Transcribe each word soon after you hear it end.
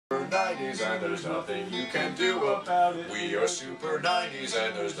90s and there's nothing you can do about it. We are super 90s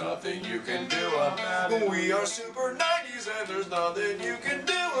and there's nothing you can do about it. We are super 90s and there's nothing you can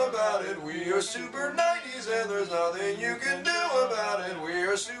do about it. We are super 90s and there's nothing you can do about it. We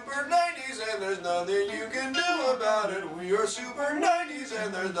are super 90s and there's nothing you can do about it. We are super 90s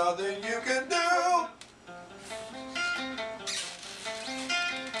and there's nothing you can do.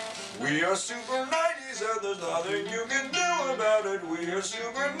 We are super 90s and there's nothing you can do about it. We are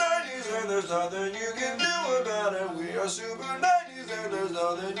super 90s and there's nothing you can do about it. We are super 90s and there's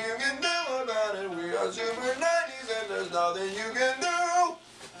nothing you can do about it. We are super 90s and there's nothing you can do.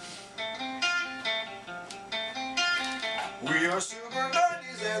 We are super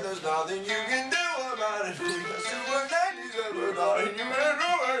 90s and there's nothing you can do about it. We are super 90s and there's nothing you can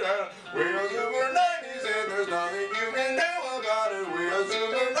do about it. We are super 90s and there's nothing you can do about it. We are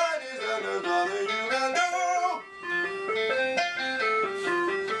super 90s and there's nothing you can do.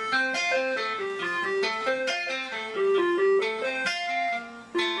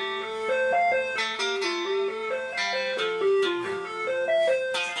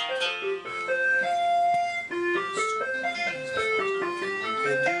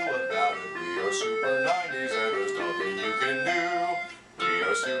 Super 90s and there's nothing you can do. We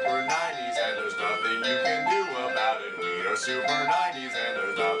are super 90s and there's nothing you can do about it. We are super 90s and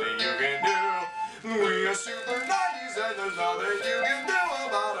there's nothing you can do. We are super 90s and there's nothing you can do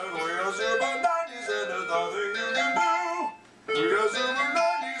about it. We are super 90s and there's nothing